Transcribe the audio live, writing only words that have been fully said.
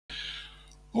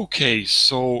Okay,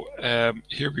 so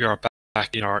here we are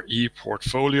back in our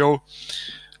e-portfolio,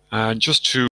 and just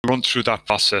to run through that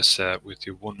process with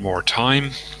you one more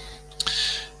time.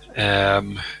 Our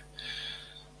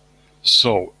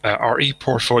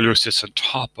e-portfolio sits on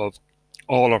top of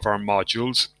all of our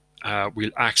modules.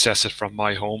 We'll access it from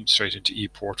My Home straight into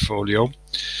ePortfolio.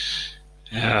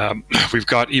 We've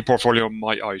got ePortfolio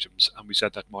My Items, and we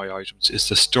said that My Items is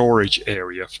the storage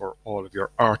area for all of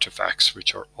your artifacts,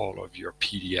 which are all of your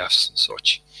PDFs and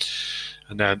such.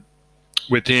 And then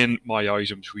within My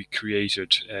Items, we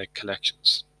created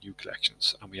collections, new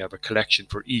collections, and we have a collection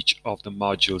for each of the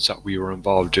modules that we were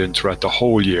involved in throughout the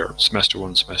whole year, semester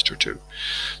 1, semester 2.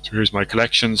 So here's my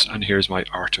collections, and here's my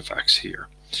artifacts here.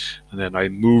 And then I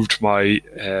moved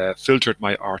filtered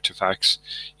my artifacts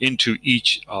into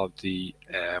each of the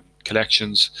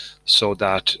collections so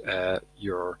that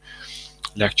your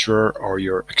lecturer or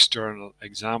your external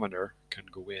examiner can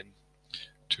go in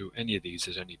to any of these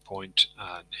at any point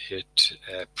and hit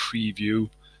preview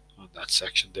on that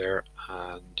section there,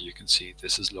 and you can see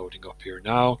this is loading up here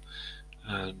now,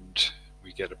 and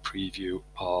we get a preview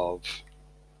of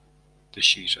the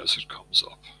sheet as it comes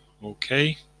up.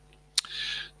 Okay.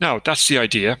 Now that's the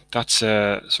idea. That's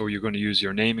so you're going to use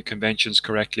your naming conventions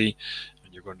correctly,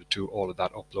 and you're going to do all of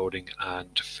that uploading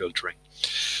and filtering.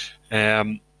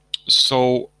 The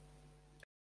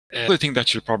other thing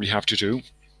that you'll probably have to do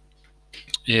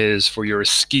is for your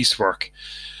esquisse work.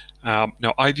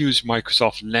 Now I've used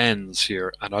Microsoft Lens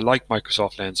here, and I like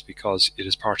Microsoft Lens because it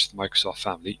is part of the Microsoft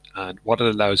family, and what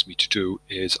it allows me to do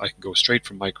is I can go straight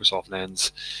from Microsoft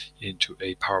Lens into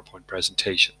a PowerPoint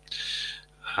presentation.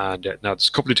 And now there's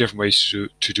a couple of different ways to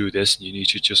do this, and you need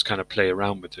to just kind of play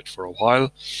around with it for a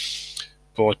while.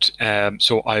 But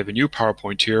so I have a new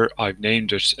PowerPoint here. I've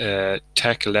named it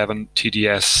Tech 11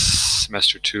 TDS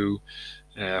Semester 2,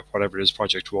 whatever it is,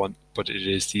 Project 1, but it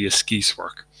is the esquisse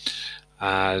work.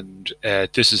 And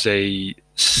this is a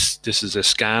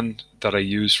scan that I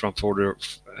use from folder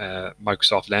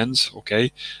Microsoft Lens,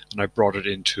 okay, and I brought it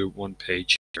into one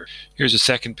page here. Here's a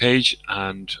second page,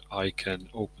 and I can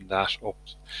open that up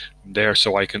from there,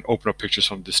 so I can open up pictures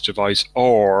from this device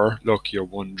or look your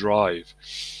OneDrive.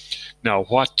 Now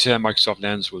what Microsoft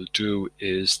Lens will do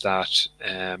is that,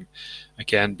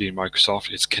 again being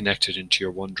Microsoft, it's connected into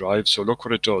your OneDrive. So look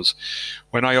what it does.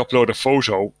 When I upload a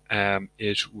photo,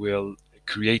 it will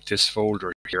create this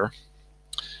folder here,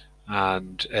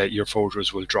 and your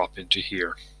photos will drop into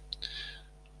here.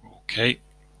 Okay.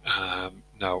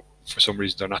 Now for some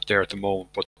reason they're not there at the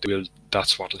moment, but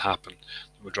that's what will happen.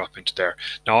 They will drop into there.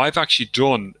 Now I've actually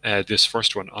done this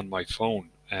first one on my phone.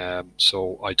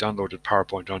 So I downloaded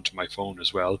PowerPoint onto my phone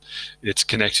as well. It's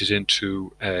connected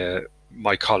into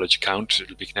my college account.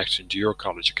 It'll be connected into your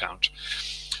college account,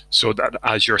 so that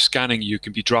as you're scanning, you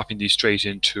can be dropping these straight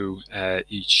into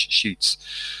each sheets.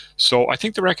 So I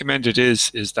think the recommended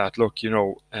is that, look,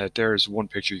 there's one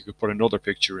picture, you could put another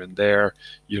picture in there.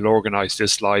 You'll organize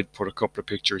this slide, put a couple of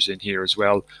pictures in here as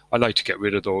well. I like to get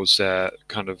rid of those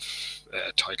kind of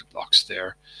title blocks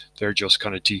there. They're just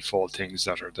kind of default things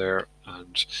that are there,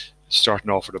 and starting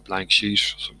off with a blank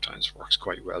sheet sometimes works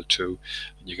quite well too,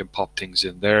 and you can pop things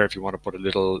in there if you want to put a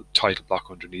little title block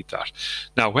underneath that.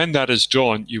 Now when that is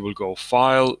done, you will go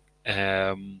File,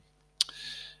 and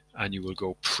you will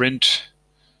go Print,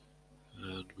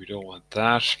 and we don't want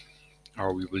that,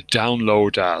 or we will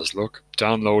download as, look,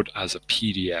 download as a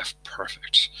PDF.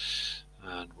 Perfect.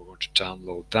 And we're going to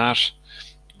download that,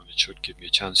 and it should give me a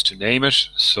chance to name it.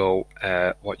 So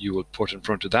what you will put in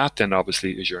front of that then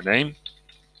obviously is your name.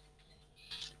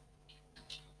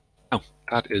 Now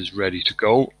that is ready to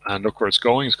go, and look where it's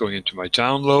going. It's going into my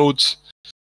downloads.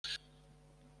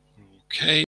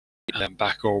 Okay, and then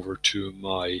back over to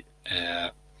my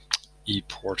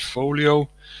ePortfolio,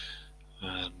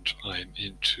 and I'm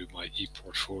into my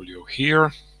ePortfolio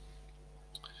here,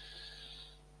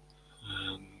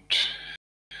 and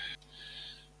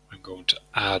I'm going to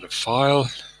add a file.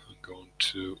 I'm going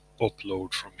to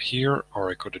upload from here,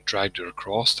 or I could have dragged it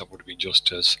across. That would have been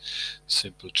just as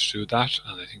simple to do that,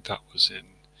 and I think that was in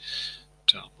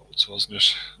downloads, wasn't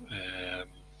it?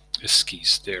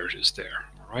 Esquisse, there it is there.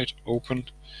 All right, open.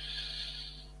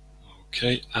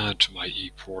 Okay, add to my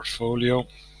ePortfolio,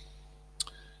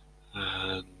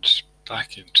 and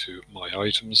back into my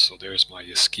items. So there's my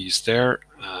esquisse there,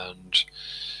 and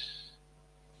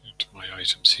into my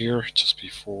items here just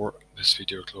before this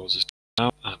video closes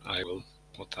down, and I will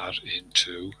put that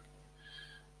into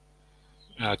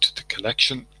add to the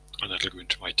collection, and that'll go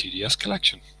into my TDS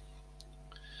collection.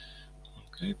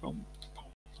 Okay, boom, boom.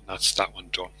 And that's that one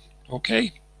done.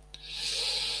 Okay.